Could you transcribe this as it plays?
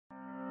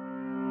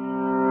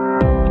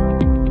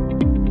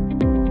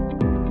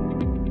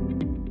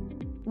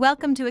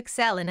Welcome to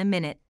Excel in a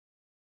minute.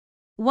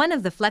 One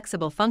of the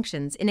flexible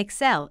functions in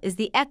Excel is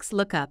the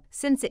XLOOKUP,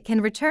 since it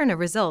can return a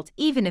result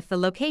even if the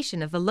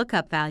location of the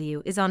lookup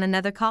value is on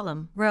another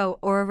column, row,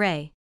 or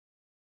array.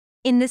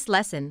 In this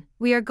lesson,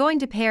 we are going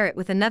to pair it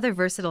with another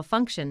versatile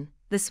function,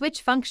 the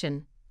SWITCH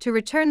function, to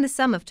return the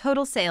sum of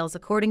total sales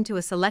according to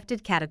a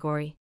selected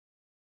category.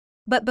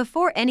 But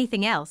before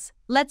anything else,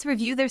 let's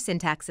review their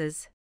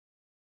syntaxes.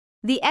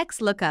 The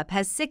XLOOKUP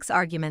has 6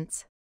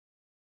 arguments: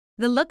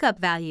 the lookup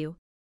value,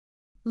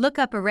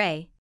 lookup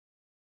array,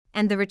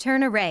 and the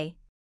return array,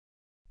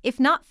 if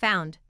not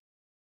found,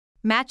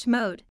 match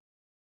mode,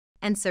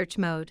 and search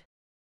mode.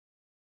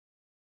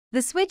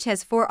 The switch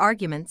has 4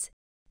 arguments: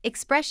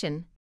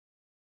 expression,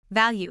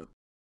 value,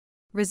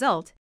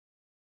 result,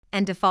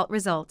 and default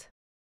result.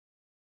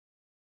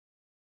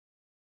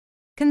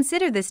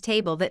 Consider this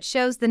table that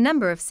shows the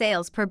number of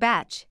sales per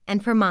batch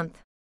and per month.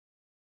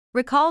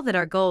 Recall that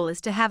our goal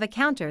is to have a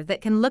counter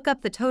that can look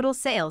up the total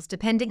sales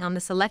depending on the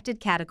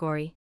selected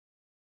category.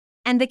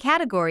 And the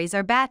categories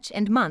are batch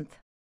and month.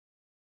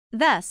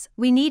 Thus,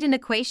 we need an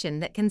equation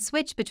that can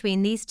switch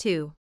between these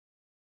two.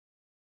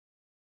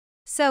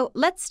 So,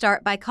 let's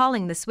start by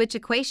calling the switch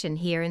equation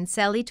here in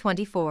cell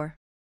E24.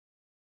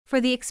 For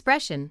the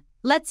expression,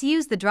 let's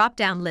use the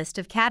drop-down list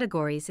of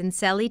categories in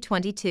cell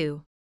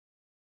E22.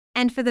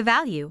 And for the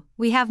value,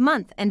 we have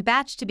month and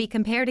batch to be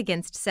compared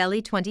against cell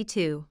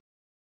E22.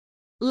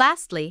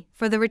 Lastly,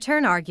 for the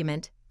return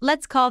argument,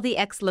 let's call the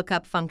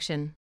XLOOKUP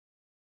function.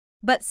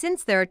 But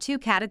since there are 2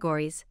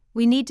 categories,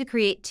 we need to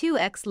create 2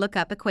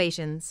 XLOOKUP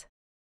equations.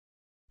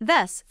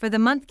 Thus, for the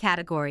month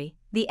category,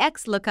 the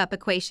XLOOKUP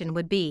equation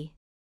would be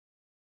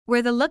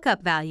where the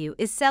lookup value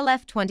is cell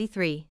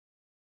F23.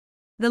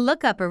 The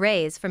lookup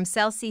array is from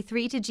cell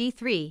C3 to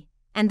G3,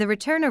 and the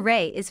return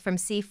array is from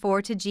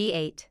C4 to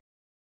G8.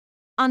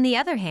 On the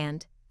other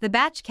hand, the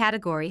batch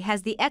category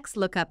has the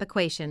XLOOKUP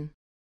equation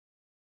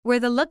where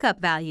the lookup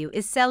value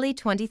is cell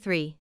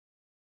E23.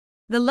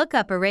 The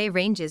lookup array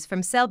ranges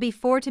from cell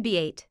B4 to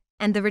B8,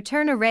 and the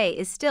return array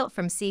is still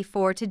from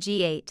C4 to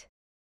G8.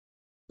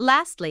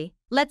 Lastly,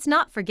 let's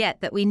not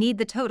forget that we need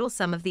the total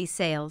sum of these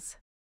sales.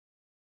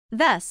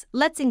 Thus,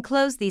 let's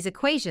enclose these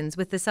equations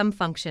with the sum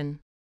function.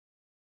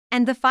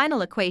 And the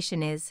final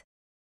equation is.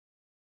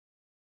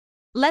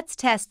 Let's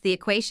test the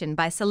equation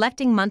by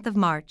selecting month of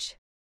March.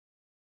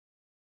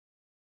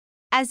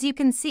 As you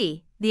can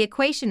see, the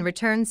equation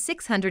returns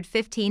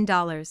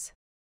 $615.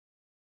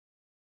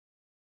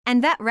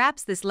 And that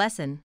wraps this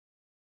lesson.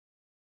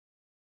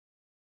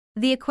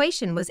 The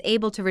equation was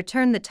able to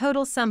return the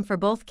total sum for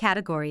both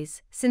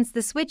categories, since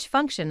the switch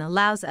function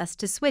allows us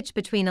to switch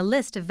between a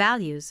list of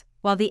values,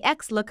 while the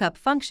XLOOKUP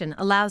function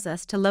allows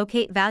us to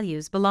locate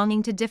values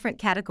belonging to different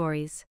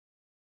categories.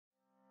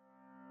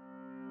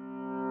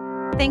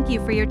 Thank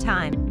you for your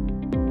time.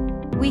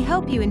 We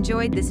hope you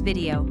enjoyed this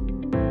video.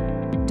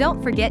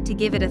 Don't forget to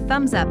give it a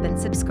thumbs up and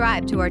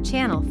subscribe to our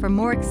channel for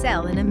more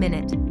Excel in a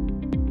minute.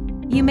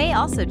 You may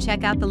also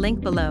check out the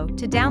link below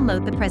to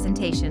download the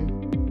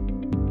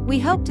presentation. We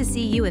hope to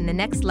see you in the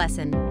next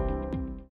lesson.